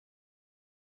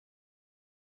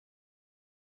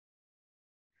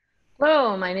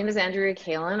Hello, my name is Andrea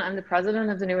Kalyn. I'm the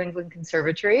president of the New England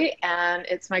Conservatory, and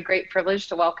it's my great privilege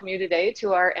to welcome you today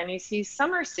to our NEC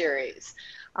Summer Series.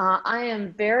 I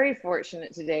am very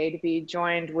fortunate today to be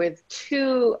joined with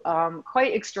two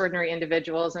quite extraordinary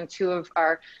individuals and two of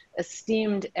our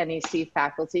esteemed NEC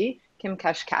faculty, Kim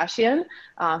Kashkashian,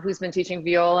 who's been teaching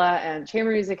viola and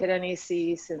chamber music at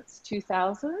NEC since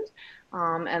 2000,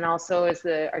 and also is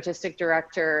the artistic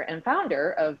director and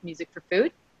founder of Music for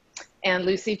Food. And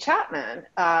Lucy Chapman,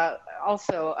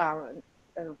 also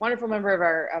a wonderful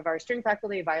member of our string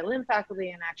faculty, violin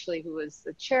faculty, and actually who was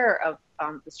the chair of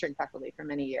the string faculty for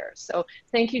many years. So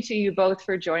thank you to you both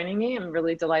for joining me. I'm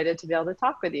really delighted to be able to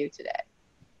talk with you today.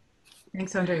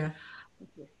 Thanks, Andrea.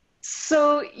 Thank you.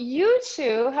 So you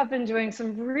two have been doing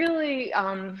some really,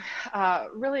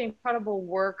 really incredible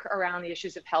work around the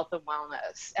issues of health and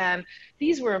wellness. And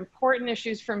these were important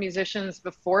issues for musicians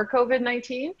before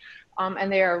COVID-19.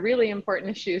 And they are really important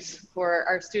issues for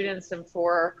our students and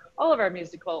for all of our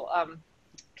musical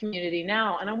community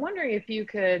now. And I'm wondering if you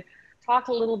could talk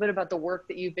a little bit about the work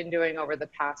that you've been doing over the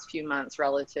past few months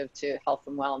relative to health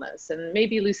and wellness. And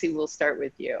maybe Lucy, we'll start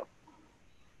with you.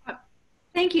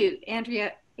 Thank you,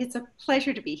 Andrea. It's a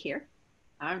pleasure to be here.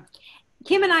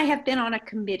 Kim and I have been on a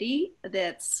committee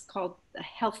that's called the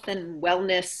Health and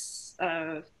Wellness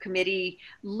Committee,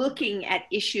 looking at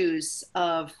issues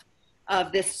of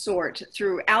this sort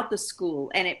throughout the school.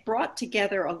 And it brought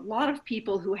together a lot of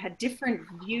people who had different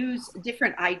views,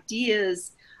 different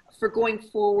ideas for going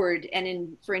forward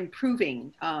and for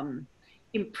improving the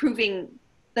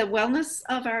wellness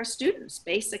of our students,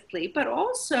 basically, but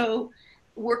also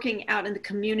working out in the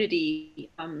community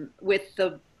with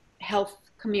the health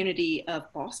community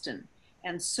of Boston.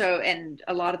 And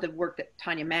a lot of the work that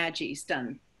Tanya Maggie's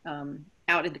done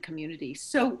out in the community.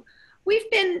 So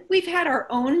we've had our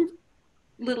own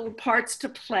little parts to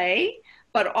play,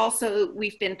 but also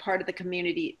we've been part of the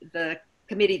community, the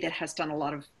committee that has done a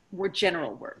lot of more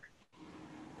general work.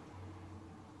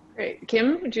 Great.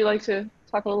 Kim, would you like to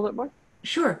talk a little bit more?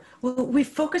 Sure. Well, we've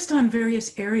focused on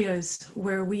various areas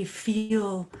where we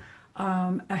feel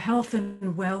a health and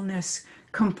wellness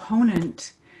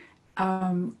component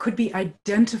could be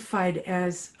identified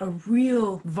as a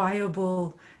real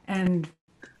viable and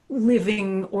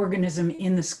living organism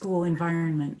in the school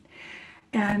environment.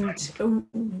 And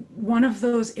one of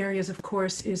those areas, of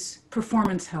course, is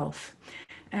performance health.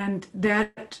 And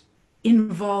that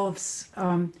involves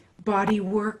body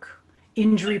work,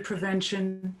 injury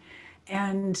prevention,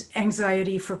 and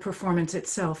anxiety for performance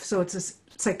itself. So it's a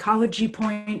psychology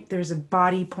point, there's a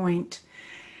body point,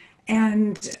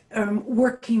 and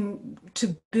working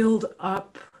to build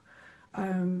up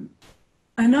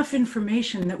enough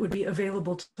information that would be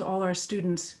available to all our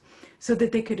students so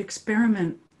that they could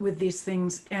experiment with these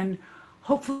things and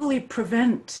hopefully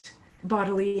prevent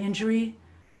bodily injury,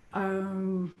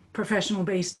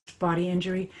 professional-based body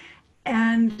injury,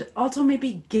 and also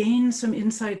maybe gain some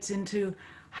insights into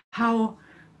how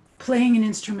playing an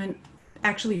instrument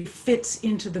actually fits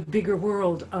into the bigger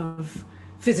world of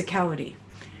physicality.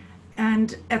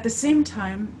 And at the same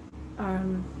time,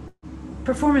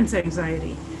 performance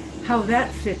anxiety, how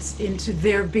that fits into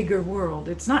their bigger world.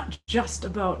 It's not just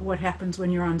about what happens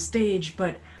when you're on stage,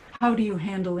 but how do you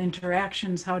handle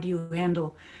interactions? How do you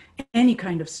handle any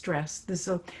kind of stress?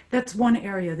 So that's one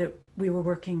area that we were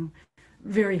working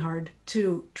very hard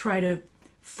to try to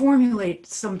formulate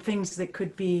some things that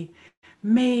could be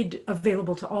made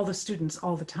available to all the students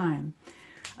all the time.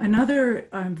 Another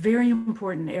very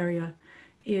important area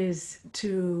is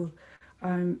to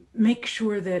make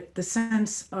sure that the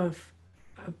sense of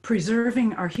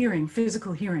preserving our hearing,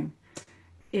 physical hearing,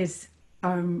 is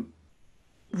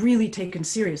really taken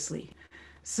seriously,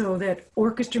 so that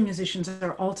orchestra musicians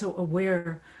are also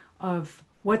aware of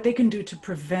what they can do to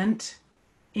prevent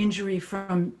injury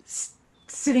from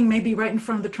sitting maybe right in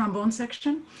front of the trombone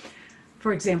section,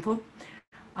 for example.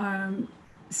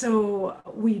 So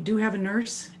we do have a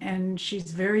nurse, and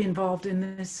she's very involved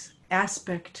in this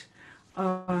aspect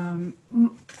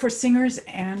for singers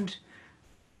and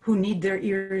who need their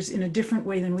ears in a different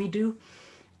way than we do,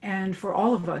 and for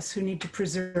all of us who need to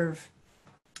preserve.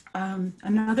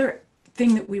 Another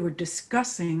thing that we were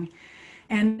discussing,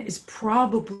 and is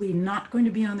probably not going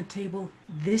to be on the table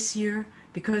this year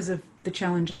because of the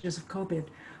challenges of COVID,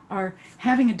 are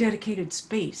having a dedicated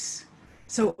space.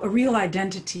 So a real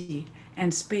identity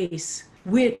and space,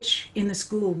 which in the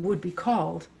school would be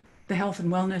called the health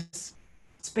and wellness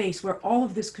space, where all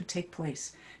of this could take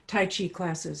place. Tai Chi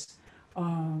classes,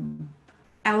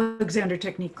 Alexander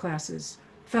technique classes,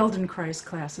 Feldenkrais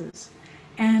classes,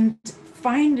 and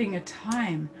finding a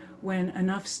time when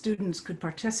enough students could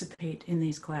participate in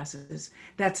these classes.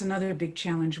 That's another big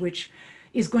challenge, which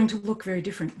is going to look very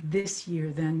different this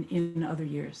year than in other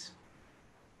years.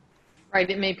 Right,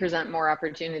 it may present more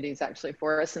opportunities actually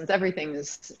for us since everything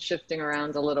is shifting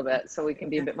around a little bit, so we can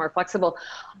be a bit more flexible.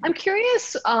 I'm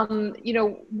curious, you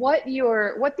know, what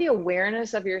the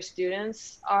awareness of your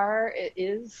students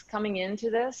is coming into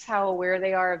this, how aware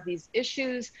they are of these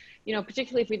issues. You know,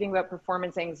 particularly if we think about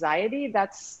performance anxiety,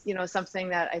 that's, you know, something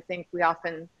that I think we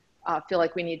often feel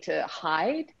like we need to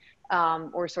hide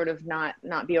or sort of not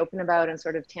be open about and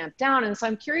sort of tamp down. And so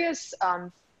I'm curious.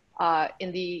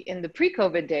 In the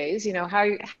pre-COVID days, you know,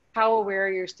 how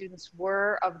aware your students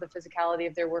were of the physicality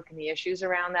of their work and the issues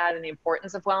around that and the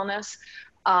importance of wellness,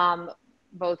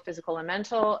 both physical and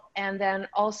mental, and then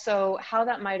also how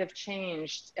that might have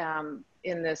changed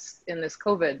in this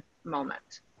COVID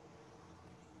moment.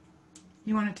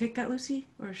 You want to take that, Lucy,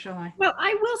 or shall I? Well,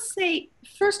 I will say,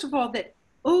 first of all, that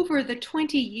over the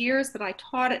 20 years that I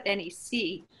taught at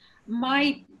NEC,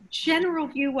 my general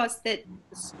view was that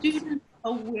student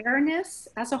awareness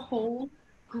as a whole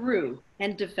grew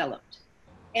and developed,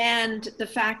 and the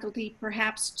faculty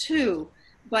perhaps too,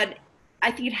 but I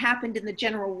think it happened in the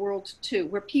general world too,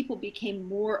 where people became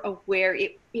more aware.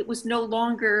 It was no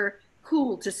longer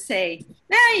cool to say,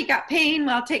 you got pain,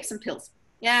 well, take some pills.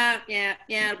 Yeah,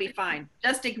 it'll be fine.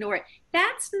 Just ignore it.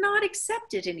 That's not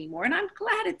accepted anymore, and I'm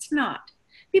glad it's not.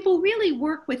 People really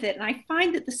work with it, and I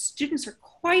find that the students are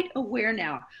quite aware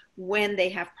now when they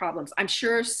have problems. I'm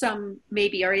sure some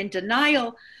maybe are in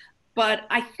denial, but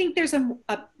I think there's a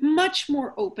much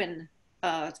more open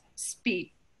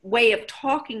way of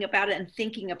talking about it and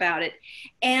thinking about it.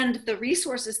 And the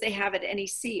resources they have at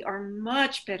NEC are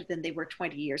much better than they were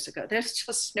 20 years ago. There's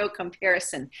just no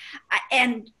comparison.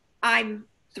 And I'm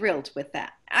thrilled with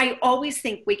that. I always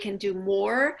think we can do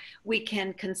more. We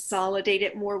can consolidate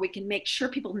it more. We can make sure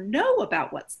people know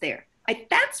about what's there.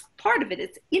 That's part of it.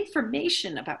 It's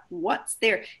information about what's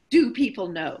there. Do people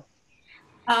know?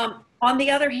 On the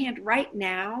other hand, right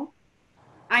now,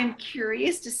 I'm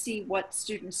curious to see what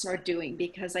students are doing,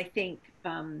 because I think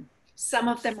some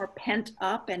of them are pent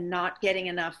up and not getting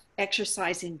enough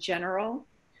exercise in general.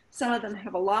 Some of them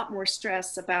have a lot more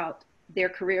stress about their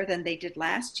career than they did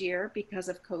last year because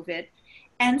of COVID.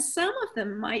 And some of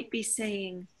them might be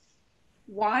saying,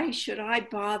 why should I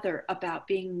bother about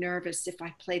being nervous if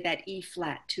I play that E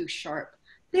flat too sharp?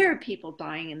 There are people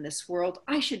dying in this world.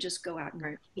 I should just go out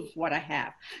and keep what I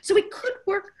have. So it could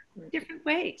work different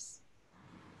ways.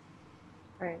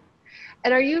 Right.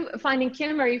 And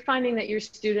Kim, are you finding that your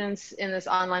students in this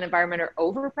online environment are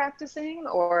over practicing,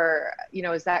 or, you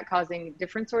know, is that causing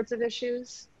different sorts of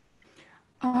issues?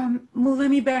 Well, let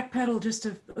me backpedal just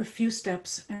a few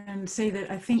steps and say that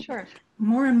I think Sure.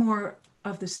 more and more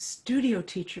of the studio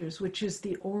teachers, which is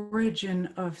the origin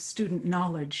of student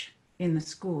knowledge in the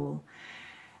school,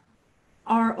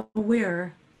 are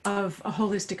aware of a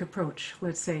holistic approach,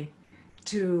 let's say,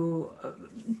 to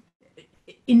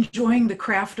enjoying the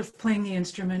craft of playing the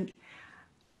instrument,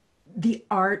 the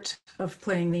art of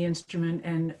playing the instrument,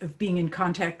 and of being in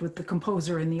contact with the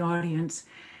composer and the audience,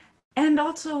 and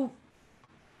also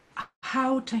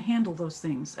how to handle those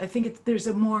things. I think there's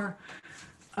a more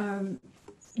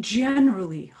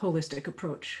generally holistic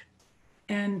approach.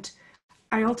 And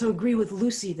I also agree with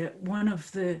Lucy that one of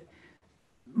the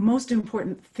most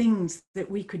important things that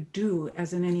we could do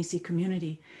as an NEC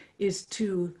community is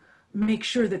to make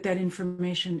sure that that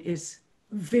information is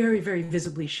very, very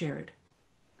visibly shared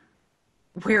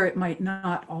where it might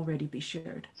not already be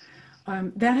shared.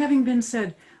 That having been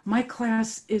said, my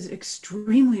class is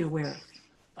extremely aware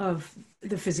of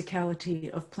the physicality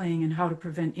of playing and how to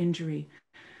prevent injury.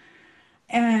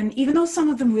 And even though some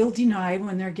of them will deny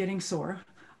when they're getting sore,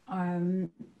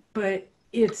 but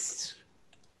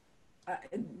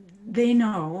they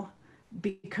know,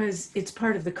 because it's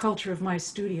part of the culture of my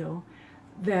studio,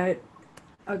 that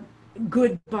a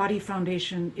good body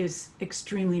foundation is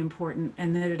extremely important,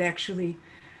 and that it actually,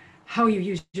 how you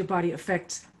use your body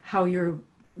affects how your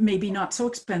maybe not so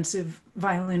expensive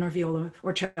violin or viola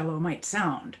or cello might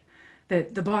sound,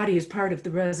 that the body is part of the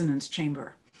resonance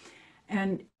chamber.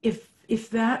 And if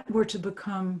that were to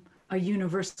become a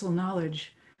universal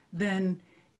knowledge, then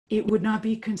it would not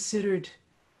be considered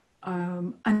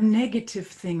a negative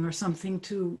thing or something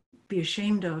to be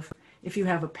ashamed of if you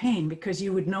have a pain, because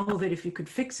you would know that if you could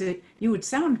fix it, you would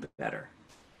sound better.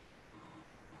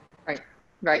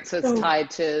 Right. So it's tied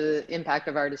to the impact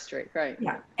of artistry. Right.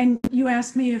 Yeah. And you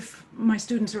asked me if my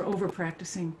students are over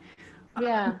practicing.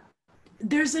 Yeah.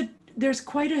 There's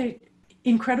quite an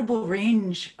incredible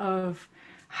range of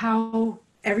how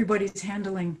everybody's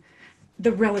handling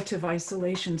the relative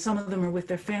isolation. Some of them are with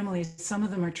their families, some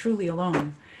of them are truly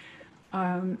alone.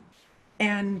 And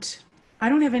I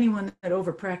don't have anyone that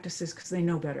over practices because they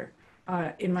know better.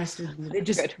 In my students,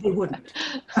 they wouldn't.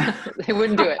 They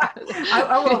wouldn't do it.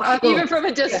 I will. Even from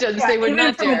a distance, yeah, they would even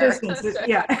not from dare. A distance,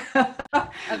 yeah.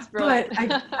 That's brilliant.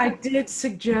 But I did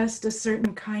suggest a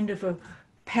certain kind of a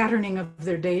patterning of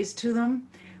their days to them,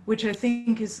 which I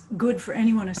think is good for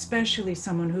anyone, especially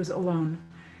someone who's alone.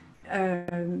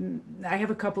 I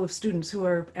have a couple of students who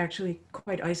are actually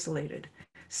quite isolated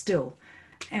still.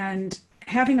 And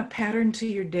having a pattern to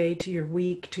your day, to your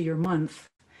week, to your month,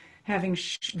 having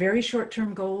very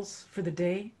short-term goals for the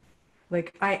day,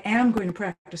 like I am going to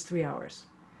practice 3 hours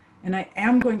and I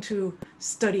am going to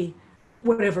study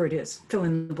whatever it is, fill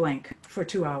in the blank for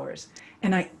 2 hours.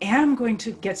 And I am going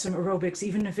to get some aerobics,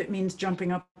 even if it means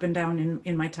jumping up and down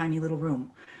in my tiny little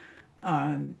room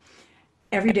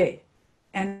every day.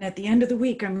 And at the end of the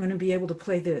week, I'm going to be able to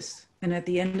play this. And at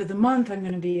the end of the month, I'm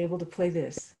going to be able to play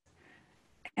this.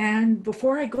 And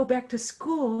before I go back to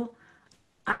school,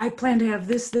 I plan to have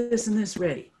this, this, and this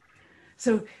ready.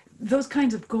 So those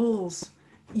kinds of goals,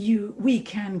 we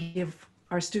can give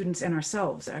our students and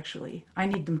ourselves, actually. I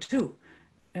need them too.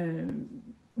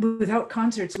 Without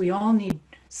concerts, we all need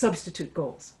substitute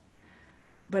goals.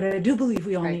 But I do believe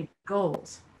we all need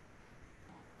goals.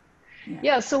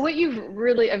 Yeah, so what I'm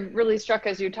really struck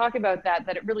as you talk about that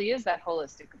it really is that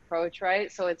holistic approach,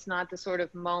 right? So it's not the sort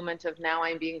of moment of now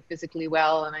I'm being physically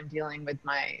well and I'm dealing with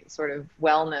my sort of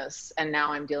wellness and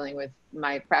now I'm dealing with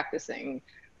my practicing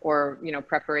or,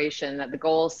 preparation, that the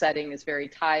goal setting is very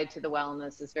tied to the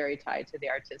wellness, is very tied to the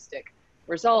artistic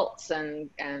results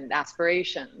and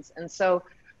aspirations. And so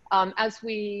as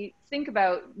we think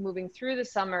about moving through the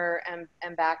summer and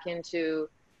back into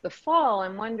the fall,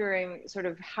 I'm wondering sort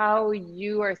of how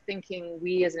you are thinking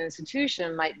we as an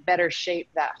institution might better shape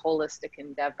that holistic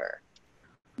endeavor.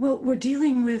 Well, we're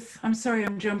dealing with, I'm sorry,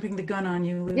 I'm jumping the gun on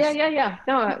you, Liz. Yeah.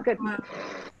 No, good.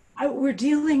 We're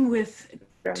dealing with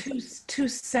two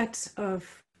sets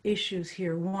of issues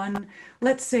here. One,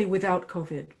 let's say without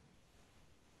COVID,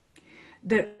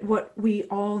 that what we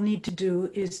all need to do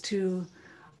is to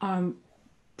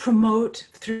promote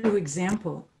through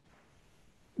example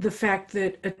the fact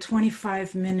that a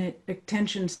 25-minute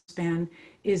attention span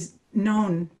is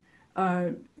known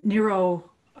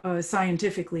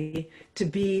neuroscientifically to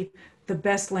be the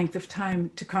best length of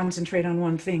time to concentrate on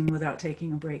one thing without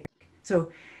taking a break.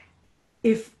 So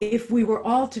if we were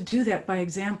all to do that by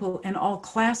example and all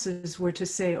classes were to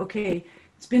say, okay,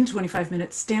 it's been 25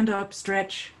 minutes, stand up,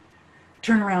 stretch,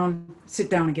 turn around, sit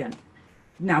down again.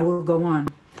 Now we'll go on.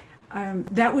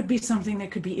 That would be something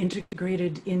that could be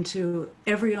integrated into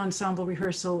every ensemble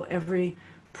rehearsal, every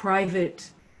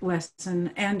private lesson,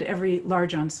 and every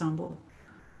large ensemble.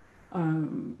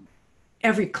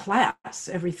 Every class,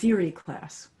 every theory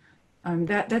class.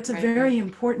 That's a very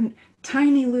important,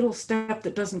 tiny little step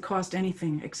that doesn't cost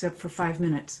anything except for 5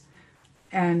 minutes.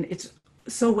 And it's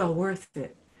so well worth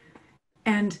it.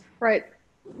 And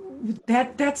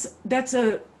that's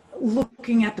a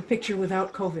looking at the picture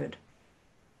without COVID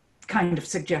kind of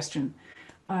suggestion.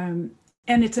 And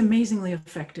it's amazingly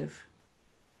effective.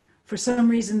 For some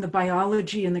reason, the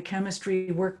biology and the chemistry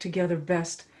work together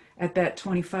best at that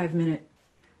 25-minute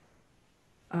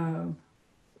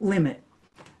limit.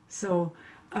 So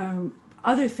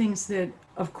other things that,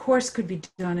 of course, could be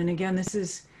done, and again, this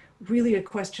is really a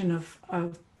question of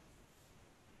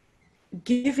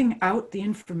giving out the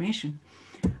information.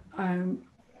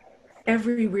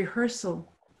 Every rehearsal,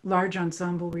 large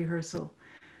ensemble rehearsal,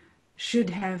 should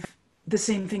have the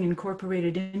same thing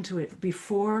incorporated into it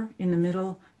before, in the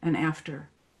middle, and after.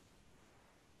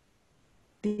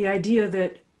 The idea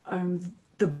that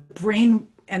the brain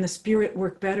and the spirit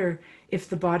work better if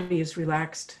the body is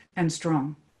relaxed and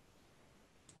strong.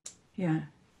 Yeah.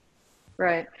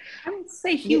 Right. I would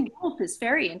say Hugh Wolf is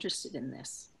very interested in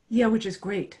this. Yeah, which is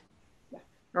great.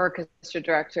 Orchestra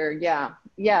director, yeah.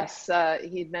 Yes,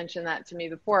 he'd mentioned that to me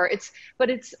before.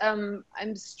 I'm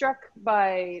struck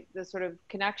by the sort of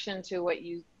connection to what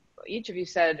each of you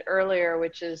said earlier,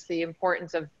 which is the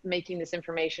importance of making this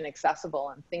information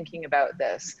accessible and thinking about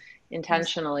this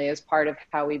intentionally as part of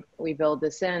how we build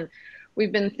this in.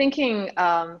 We've been thinking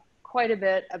quite a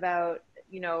bit about,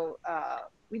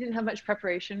 we didn't have much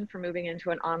preparation for moving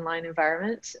into an online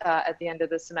environment at the end of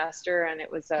the semester, and it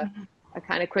was a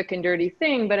kind of quick and dirty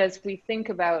thing. But as we think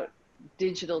about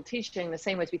digital teaching, the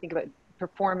same way as we think about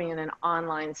performing in an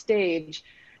online stage,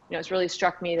 it's really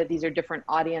struck me that these are different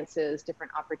audiences,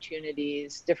 different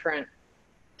opportunities, different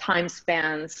time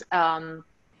spans.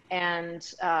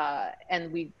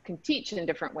 and we can teach in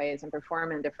different ways and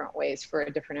perform in different ways for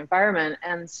a different environment.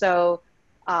 And so,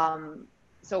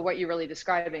 so what you're really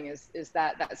describing is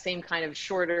that same kind of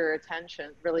shorter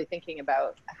attention, really thinking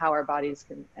about how our bodies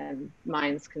can and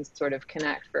minds can sort of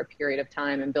connect for a period of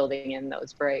time and building in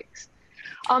those breaks.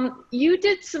 You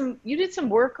did some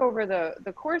work over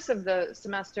the course of the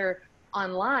semester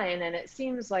online, and it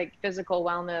seems like physical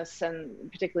wellness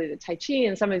and particularly the Tai Chi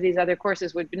and some of these other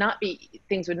courses would not be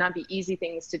easy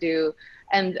things to do,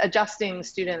 and adjusting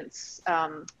students'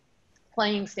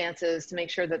 playing stances to make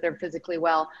sure that they're physically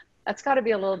well. That's got to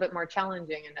be a little bit more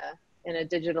challenging in a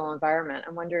digital environment.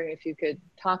 I'm wondering if you could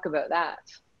talk about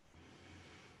that,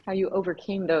 how you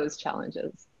overcame those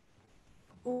challenges.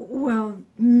 Well,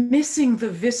 missing the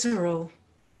visceral,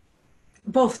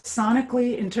 both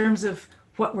sonically in terms of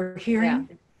what we're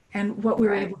hearing and what we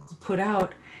were able to put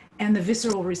out, and the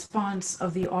visceral response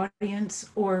of the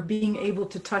audience, or being able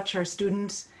to touch our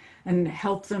students and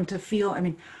help them to feel. I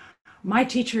mean, my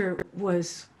teacher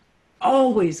was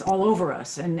always all over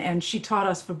us, and she taught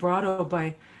us vibrato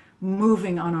by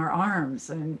moving on our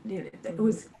arms, and it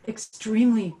was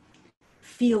extremely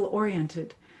feel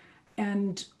oriented,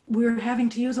 and we were having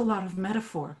to use a lot of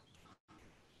metaphor.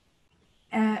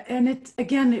 And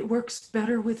it works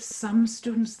better with some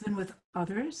students than with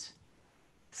others.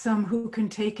 Some who can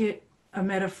take a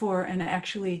metaphor and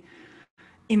actually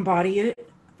embody it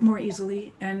more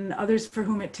easily, and others for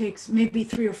whom it takes maybe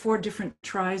 3 or 4 different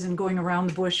tries and going around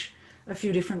the bush a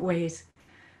few different ways.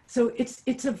 So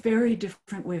it's a very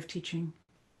different way of teaching.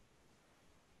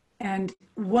 And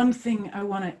one thing I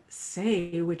want to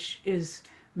say, which is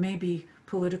maybe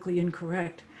politically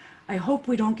incorrect, I hope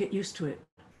we don't get used to it.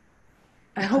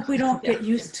 I hope we don't get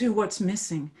used to what's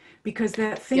missing, because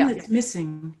that thing that's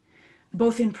missing,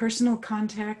 both in personal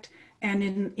contact and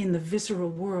in the visceral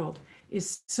world,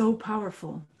 is so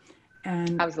powerful.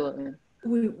 And absolutely,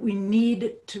 we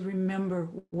need to remember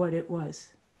what it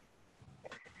was.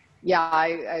 Yeah, I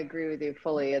agree with you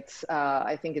fully.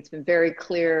 I think it's been very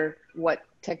clear what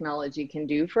technology can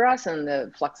do for us and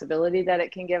the flexibility that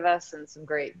it can give us,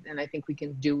 and I think we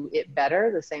can do it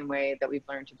better the same way that we've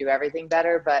learned to do everything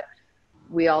better. But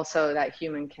we also, that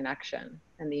human connection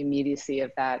and the immediacy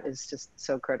of that is just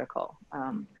so critical.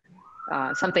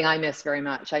 Something I miss very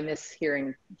much. I miss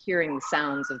hearing the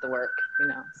sounds of the work,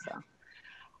 so.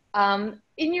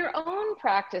 In your own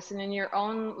practice and in your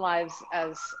own lives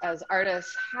as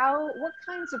artists, what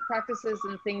kinds of practices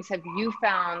and things have you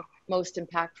found most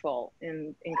impactful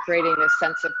in creating this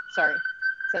sense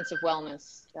of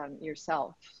wellness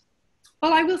yourself?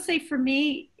 Well, I will say for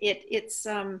me, it's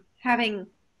having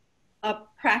a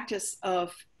practice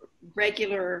of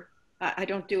regular, I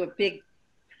don't do a big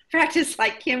practice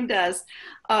like Kim does,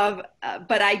 but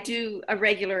I do a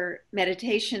regular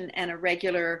meditation and a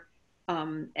regular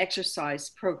exercise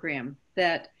program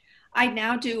that I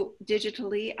now do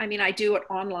digitally. I mean, I do it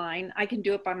online. I can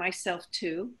do it by myself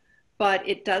too, but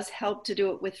it does help to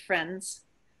do it with friends.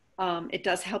 It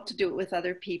does help to do it with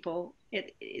other people.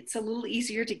 It's a little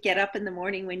easier to get up in the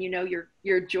morning when you know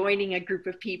you're joining a group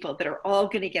of people that are all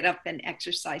going to get up and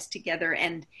exercise together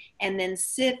and then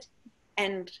sit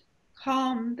and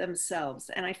calm themselves.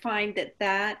 And I find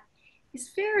that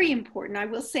is very important. I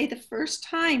will say the first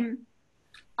time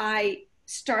I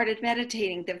started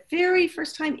meditating, the very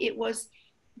first time, it was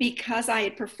because I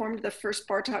had performed the first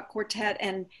Bartok quartet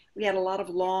and we had a lot of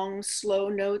long, slow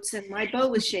notes and my bow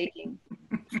was shaking.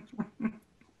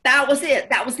 That was it.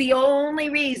 That was the only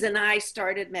reason I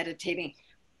started meditating,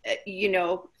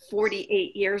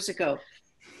 48 years ago.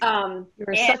 You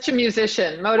were such a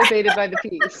musician, motivated by the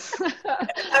piece.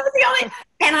 That was the only,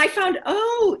 and I found,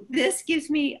 this gives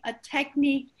me a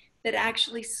technique that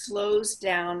actually slows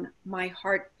down my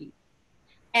heartbeat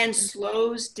and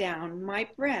slows down my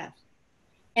breath.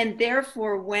 And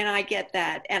therefore, when I get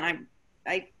that, and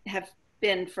I have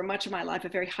been for much of my life a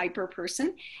very hyper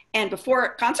person, and before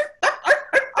a concert,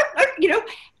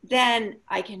 then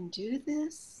I can do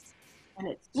this, and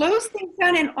it slows things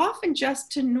down, and often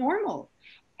just to normal.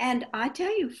 And I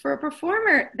tell you, for a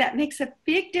performer, that makes a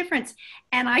big difference.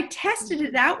 And I tested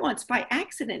it out once by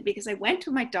accident because I went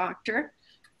to my doctor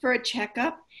for a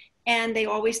checkup, and they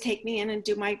always take me in and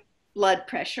do my blood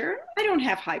pressure. I don't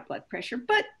have high blood pressure,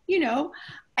 but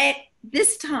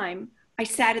this time I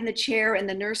sat in the chair and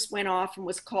the nurse went off and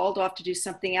was called off to do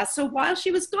something else. So while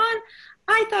she was gone,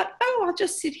 I thought, I'll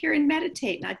just sit here and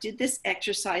meditate. And I did this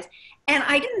exercise, and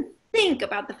I didn't think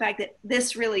about the fact that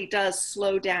this really does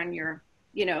slow down your,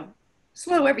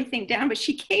 slow everything down. But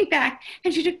she came back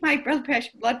and she took my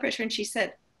blood pressure and she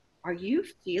said, "Are you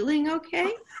feeling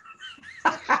okay?"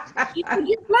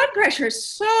 Your blood pressure is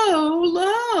so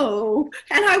low.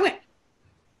 And I went,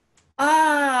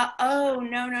 oh,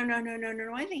 no,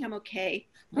 I think I'm okay.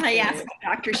 And I asked the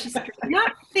doctor, she said, if you're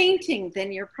not fainting,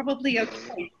 then you're probably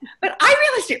okay. But I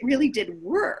realized it really did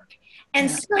work. And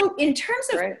so in terms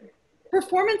of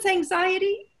performance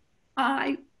anxiety,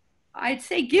 I'd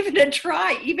say give it a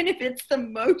try, even if it's the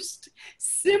most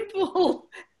simple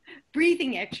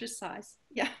breathing exercise.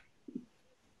 Yeah.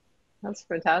 That's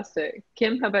fantastic.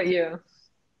 Kim, how about you?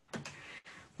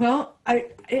 Well,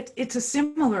 it's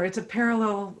a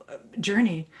parallel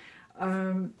journey.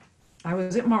 I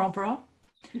was at Marlborough,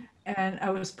 and I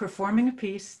was performing a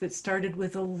piece that started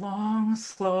with a long,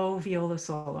 slow viola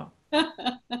solo.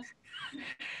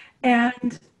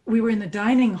 And we were in the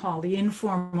dining hall, the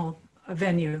informal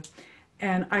venue,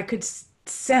 and I could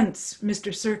sense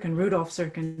Mr. Serkin, Rudolf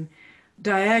Serkin,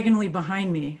 diagonally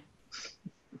behind me,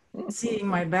 seeing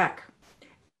my back.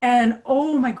 And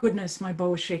oh my goodness, my bow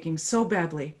was shaking so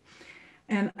badly.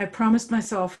 And I promised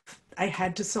myself I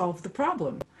had to solve the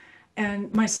problem.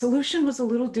 And my solution was a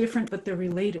little different, but they're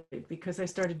related because I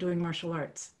started doing martial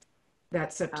arts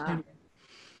that September.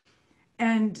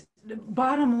 And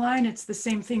bottom line, it's the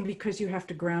same thing because you have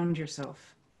to ground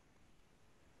yourself.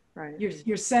 Right.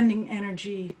 You're sending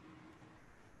energy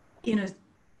in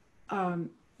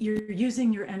you're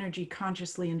using your energy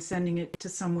consciously and sending it to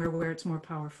somewhere where it's more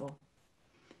powerful.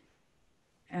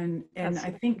 And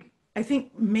I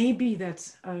think maybe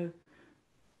that's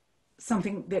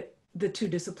something that the two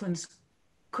disciplines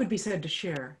could be said to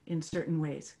share in certain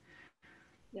ways.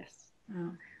 Yes.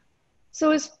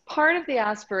 So as part of the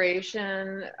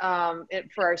aspiration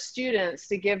for our students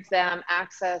to give them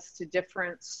access to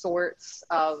different sorts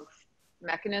of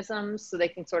mechanisms so they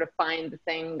can sort of find the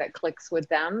thing that clicks with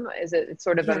them, is it's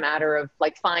sort of a matter of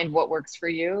like find what works for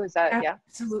you? Is that,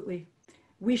 Absolutely.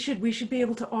 We should be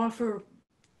able to offer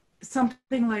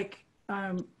something like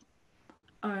AT,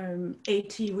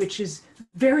 which is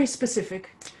very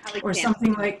specific, or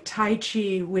something like Tai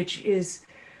Chi, which is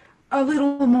a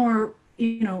little more,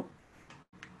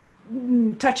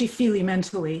 touchy-feely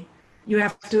mentally. You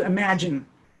have to imagine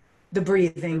the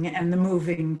breathing and the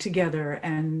moving together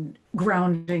and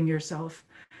grounding yourself.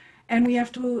 And we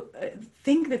have to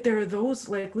think that there are those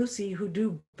like Lucy who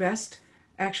do best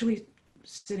actually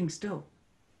sitting still.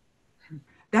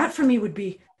 That for me would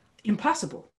be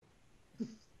impossible.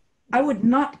 I would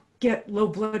not get low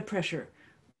blood pressure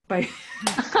by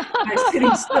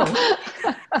sitting still.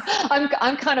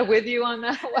 I'm kind of with you on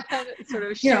that one. It sort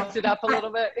of shoots it up a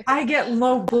little bit. I get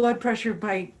low blood pressure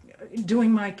by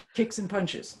doing my kicks and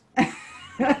punches.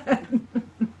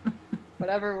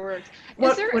 Whatever works.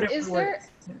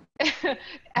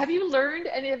 Have you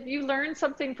learned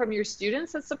something from your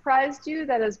students that surprised you,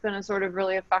 that has been a sort of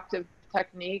really effective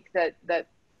technique that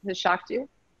has shocked you?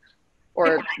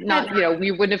 Or not,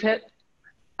 we wouldn't have hit?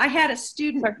 I had a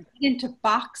student get into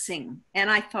boxing,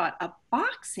 and I thought, a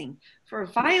boxing for a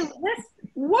violinist?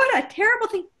 What a terrible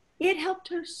thing. It helped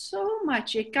her so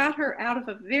much. It got her out of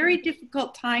a very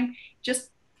difficult time.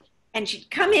 And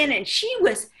she'd come in, and she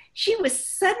was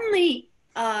suddenly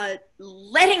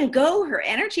letting go her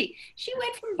energy. She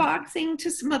went from boxing to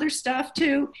some other stuff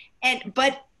too,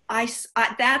 but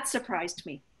that surprised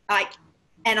me.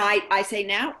 I say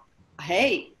now,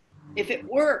 hey, if it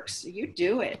works, you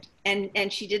do it.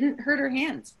 And she didn't hurt her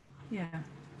hands. Yeah.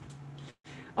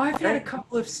 I've had a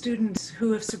couple of students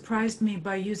who have surprised me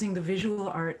by using the visual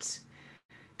arts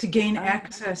to gain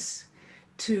access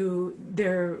to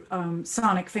their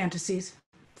sonic fantasies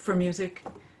for music.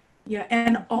 Yeah,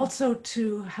 and also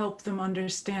to help them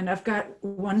understand. I've got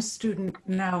one student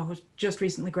now who's just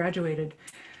recently graduated,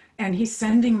 and he's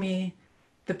sending me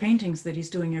the paintings that he's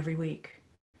doing every week.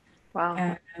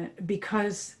 Wow.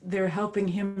 Because they're helping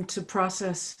him to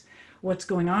process what's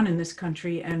going on in this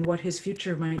country and what his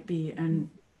future might be. And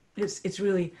it's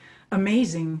really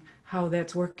amazing how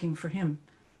that's working for him.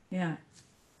 Yeah.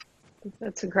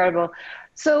 That's incredible.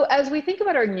 So as we think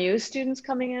about our new students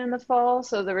coming in the fall,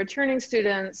 so the returning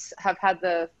students have had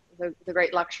the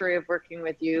great luxury of working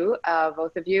with you,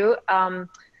 both of you, and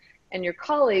your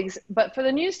colleagues. But for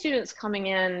the new students coming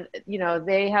in,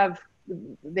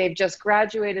 they've just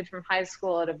graduated from high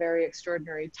school at a very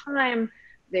extraordinary time.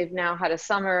 They've now had a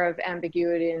summer of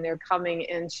ambiguity, and they're coming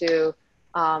into,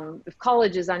 if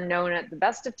college is unknown at the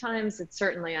best of times, it's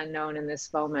certainly unknown in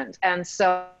this moment. And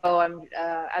so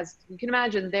as you can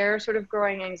imagine, they're sort of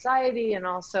growing anxiety, and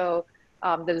also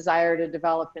the desire to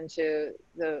develop into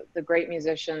the great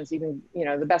musicians, even,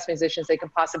 the best musicians they can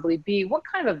possibly be. What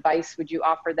kind of advice would you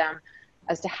offer them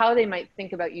as to how they might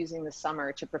think about using the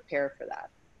summer to prepare for that?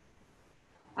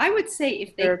 I would say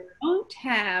if they don't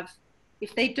have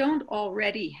if they don't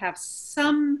already have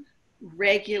some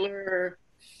regular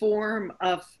form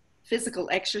of physical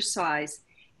exercise,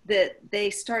 that they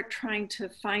start trying to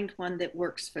find one that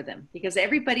works for them. Because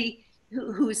everybody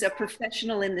who's a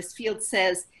professional in this field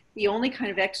says the only kind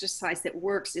of exercise that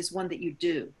works is one that you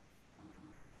do.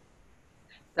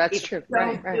 That's true.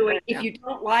 Right. If you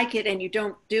don't like it and you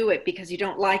don't do it because you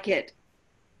don't like it,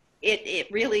 it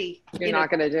really, you're not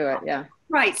going to do it. Yeah.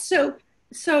 Right. So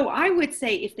I would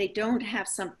say if they don't have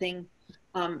something,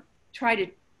 try to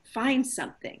find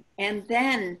something. And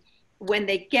then when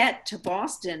they get to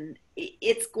Boston,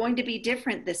 it's going to be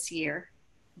different this year.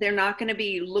 They're not going to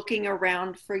be looking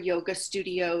around for yoga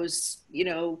studios,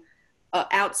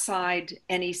 outside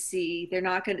NEC.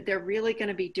 They're really going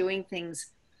to be doing things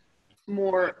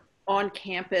more on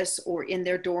campus or in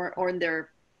their dorm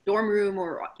room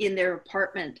or in their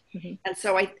apartment. Mm-hmm. And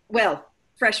so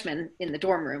freshmen in the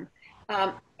dorm room.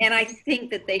 And I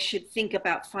think that they should think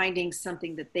about finding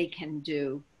something that they can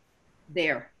do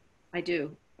there. I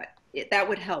do. That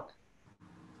would help.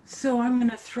 So I'm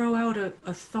going to throw out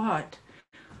a thought.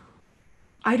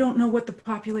 I don't know what the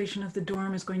population of the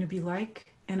dorm is going to be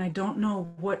like, and I don't know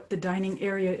what the dining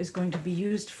area is going to be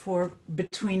used for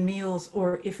between meals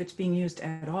or if it's being used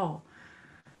at all.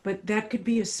 But that could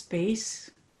be a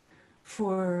space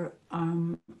for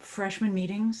freshman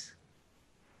meetings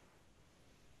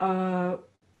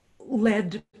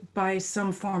led by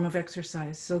some form of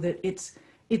exercise, so that it's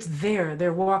there.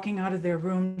 They're walking out of their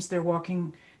rooms, they're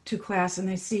walking to class, and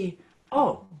they see,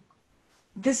 oh,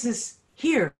 this is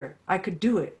here, I could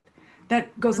do it.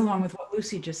 That goes along with what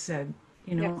Lucy just said,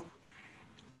 Yes.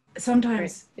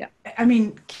 Sometimes, Yeah. I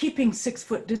mean, keeping 6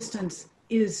 foot distance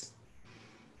is,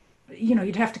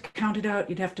 you'd have to count it out,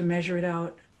 you'd have to measure it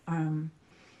out.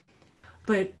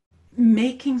 But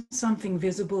making something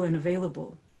visible and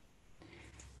available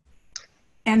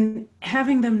and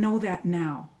having them know that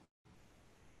now.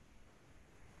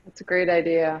 That's a great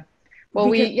idea. Well,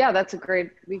 we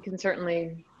can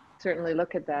certainly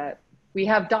look at that. We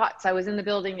have dots. I was in the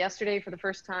building yesterday for the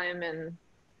first time in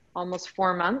almost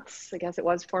 4 months. I guess it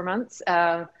was 4 months.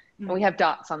 And we have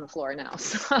dots on the floor now.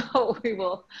 So we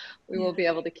will be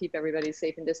able to keep everybody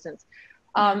safe and distance.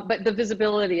 But the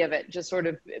visibility of it, just sort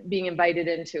of being invited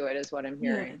into it, is what I'm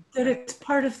hearing. That it's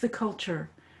part of the culture.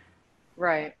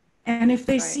 Right. And if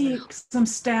they see some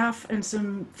staff and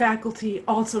some faculty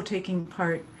also taking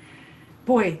part,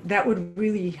 boy, that would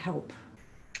really help.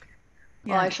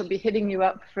 Well, I shall be hitting you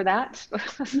up for that.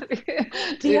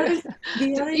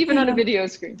 Even on a video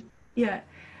screen. Yeah.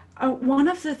 One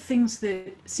of the things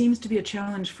that seems to be a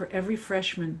challenge for every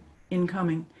freshman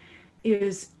incoming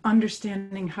is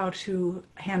understanding how to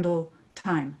handle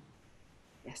time.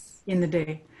 Yes. In the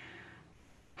day.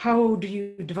 How do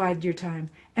you divide your time?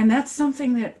 And that's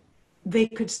something that they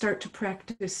could start to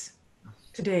practice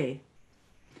today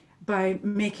by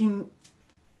making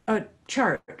a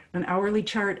chart, an hourly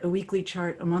chart, a weekly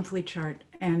chart, a monthly chart,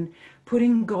 and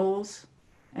putting goals,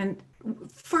 and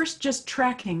first just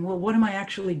tracking, well, what am I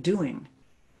actually doing?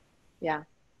 Yeah.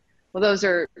 Well, those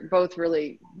are both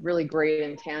really, really great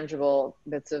and tangible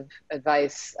bits of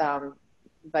advice.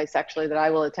 Advice actually that I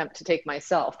will attempt to take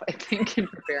myself, I think, in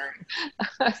preparing.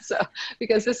 So,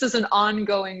 because this is an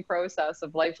ongoing process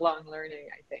of lifelong learning,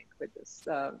 I think, with this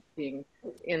being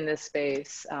in this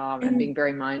space and being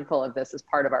very mindful of this as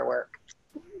part of our work.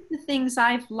 The things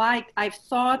I've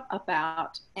thought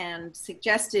about and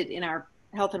suggested in our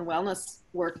health and wellness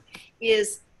work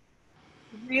is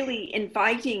really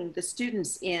inviting the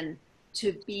students in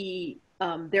to be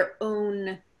their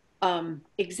own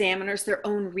examiners, their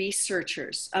own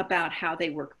researchers about how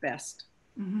they work best.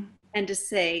 Mm-hmm. And to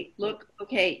say, look,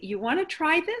 okay, you want to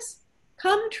try this?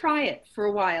 Come try it for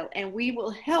a while and we will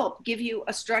help give you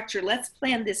a structure. Let's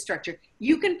plan this structure.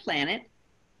 You can plan it,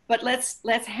 but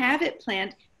let's have it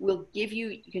planned. We'll give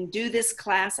you can do this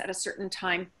class at a certain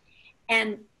time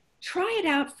and try it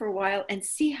out for a while and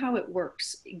see how it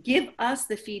works. Give us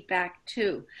the feedback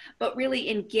too, but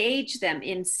really engage them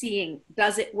in seeing,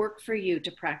 does it work for you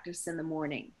to practice in the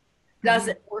morning? Does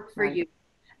it work for you?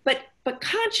 But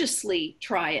consciously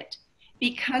try it,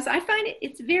 because I find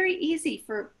it's very easy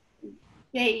for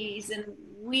days and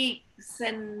weeks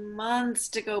and months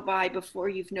to go by before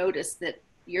you've noticed that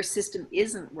your system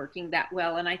isn't working that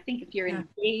well. And I think if you're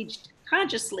engaged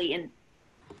consciously in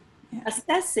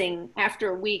assessing after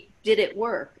a week, did it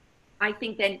work? I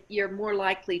think then you're more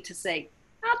likely to say,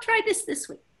 I'll try this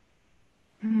week.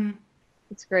 Mm-hmm.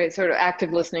 It's great, sort of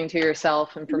active listening to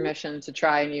yourself and permission to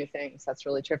try new things. That's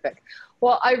really terrific.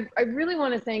 Well, I really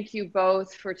want to thank you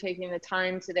both for taking the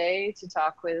time today to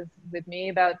talk with me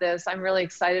about this. I'm really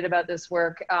excited about this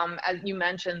work. As you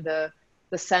mentioned, the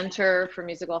the Center for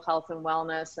Musical Health and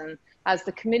Wellness. And as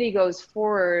the committee goes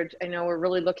forward, I know we're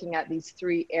really looking at these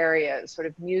three areas, sort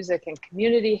of music and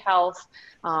community health,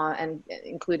 and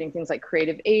including things like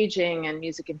creative aging and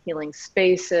music and healing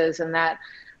spaces. And that,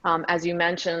 as you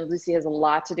mentioned, Lucy, has a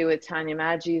lot to do with Tanya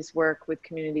Maggi's work with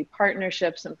community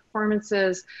partnerships and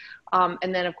performances.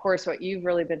 And then, of course, what you've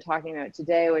really been talking about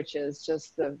today, which is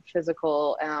just the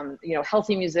physical,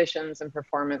 healthy musicians and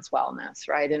performance wellness,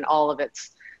 right, in all of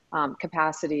its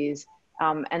capacities.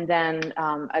 And then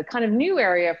a kind of new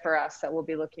area for us that we'll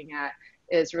be looking at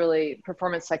is really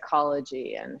performance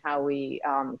psychology and how we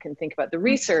can think about the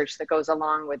research that goes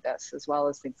along with this, as well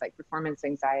as things like performance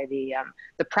anxiety,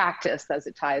 the practice as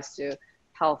it ties to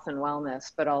health and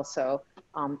wellness, but also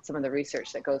some of the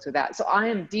research that goes with that. So I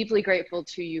am deeply grateful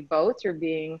to you both for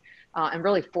being and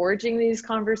really forging these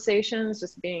conversations,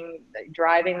 just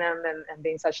driving them and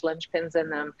being such linchpins in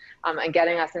them, and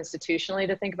getting us institutionally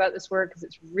to think about this work, because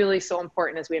it's really so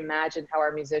important as we imagine how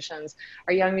our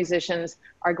young musicians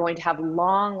are going to have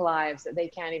long lives that they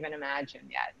can't even imagine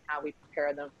yet, and how we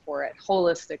prepare them for it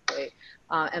holistically.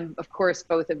 And of course,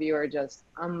 both of you are just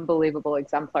unbelievable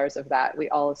exemplars of that. We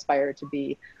all aspire to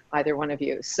be either one of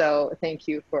you. So thank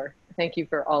you for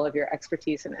all of your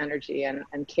expertise and energy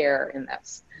and care in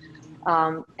this.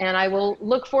 And I will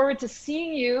look forward to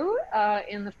seeing you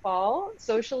in the fall,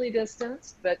 socially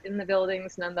distanced, but in the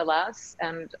buildings nonetheless.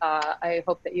 And I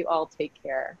hope that you all take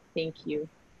care. Thank you.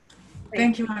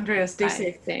 Thank you, Andrea. Stay Bye.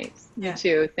 safe. Thanks. Yeah. You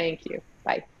too. Thank you.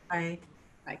 Bye. Bye.